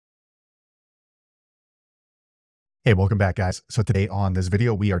Hey, welcome back, guys. So today on this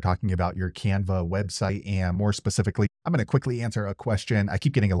video, we are talking about your Canva website, and more specifically, I'm going to quickly answer a question I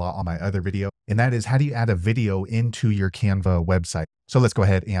keep getting a lot on my other video, and that is, how do you add a video into your Canva website? So let's go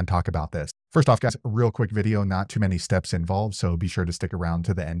ahead and talk about this. First off, guys, a real quick video, not too many steps involved, so be sure to stick around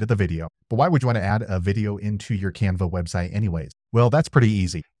to the end of the video. But why would you want to add a video into your Canva website anyways? Well, that's pretty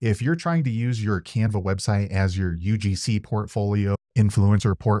easy. If you're trying to use your Canva website as your UGC portfolio,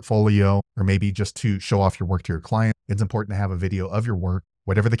 influencer portfolio, or maybe just to show off your work to your client, it's important to have a video of your work.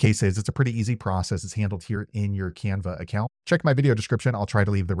 Whatever the case is, it's a pretty easy process. It's handled here in your Canva account. Check my video description. I'll try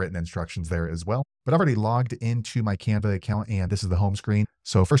to leave the written instructions there as well. But I've already logged into my Canva account, and this is the home screen.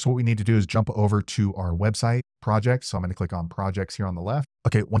 So first, what we need to do is jump over to our website project. So I'm going to click on projects here on the left.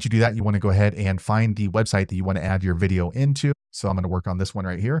 Okay, once you do that, you want to go ahead and find the website that you want to add your video into. So I'm going to work on this one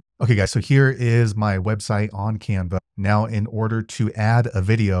right here. Okay, guys, so here is my website on Canva. Now, in order to add a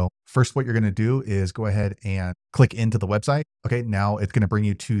video, first, what you're going to do is go ahead and click into the website. Okay, now it's going to bring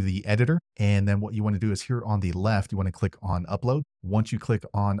you to the editor. And then what you want to do is here on the left, you want to click on upload. Once you click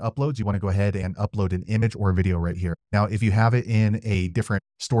on uploads, you want to go ahead and upload an image or a video right here. Now, if you have it in a different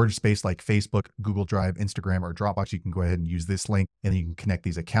storage space like Facebook, Google Drive, Instagram, or Dropbox, you can go ahead and use this link and you can connect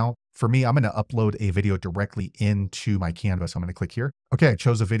these accounts. For me, I'm going to upload a video directly into my Canva. So I'm going to click here. Okay, I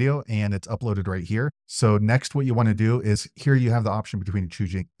chose a video and it's uploaded right here. So next, what you want to do is here you have the option between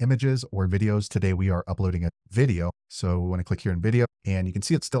choosing images or videos. Today, we are uploading a video. So we want to click here in video, and you can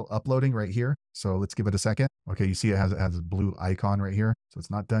see it's still uploading right here. So let's give it a second. Okay, you see it has a blue icon right here. So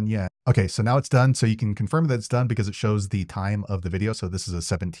it's not done yet. Okay, so now it's done. So you can confirm that it's done because it shows the time of the video. So this is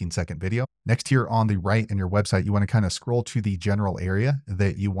a 17-second video. Next here on the right in your website, you want to kind of scroll to the general area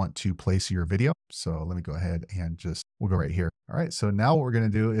that you want to place your video. So let me go ahead and we'll go right here. All right, so now what we're going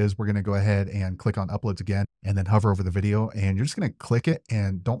to do is we're going to go ahead and click on uploads again and then hover over the video, and you're just going to click it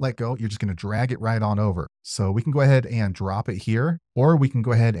and don't let go. You're just going to drag it right on over. So we can go ahead and drop it here, or we can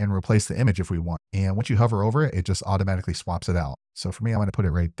go ahead and replace the image if we want. And once you hover over it, it just automatically swaps it out. So for me, I'm going to put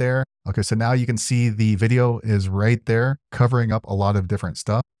it right there. Okay, so now you can see the video is right there covering up a lot of different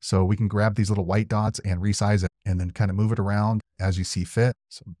stuff. So we can grab these little white dots and resize it and then kind of move it around as you see fit.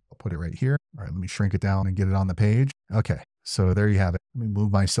 So I'll put it right here. All right, let me shrink it down and get it on the page. Okay, so there you have it. Let me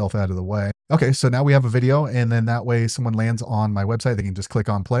move myself out of the way. Okay, so now we have a video, and then that way someone lands on my website, they can just click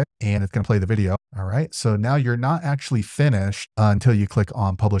on play and it's going to play the video. All right, so now you're not actually finished until you click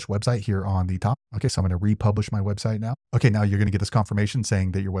on publish website here on the top. Okay, so I'm going to republish my website now. Okay, now you're going to get this confirmation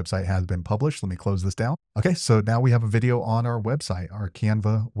saying that your website has been published. Let me close this down. Okay, so now we have a video on our website, our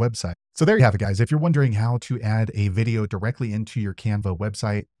Canva website. So there you have it, guys. If you're wondering how to add a video directly into your Canva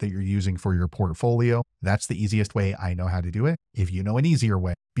website that you're using for your portfolio, that's the easiest way I know how to do it. If you know an easier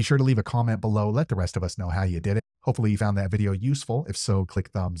way, be sure to leave a comment below. Let the rest of us know how you did it. Hopefully you found that video useful. If so, click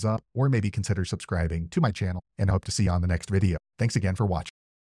thumbs up or maybe consider subscribing to my channel, and I hope to see you on the next video. Thanks again for watching.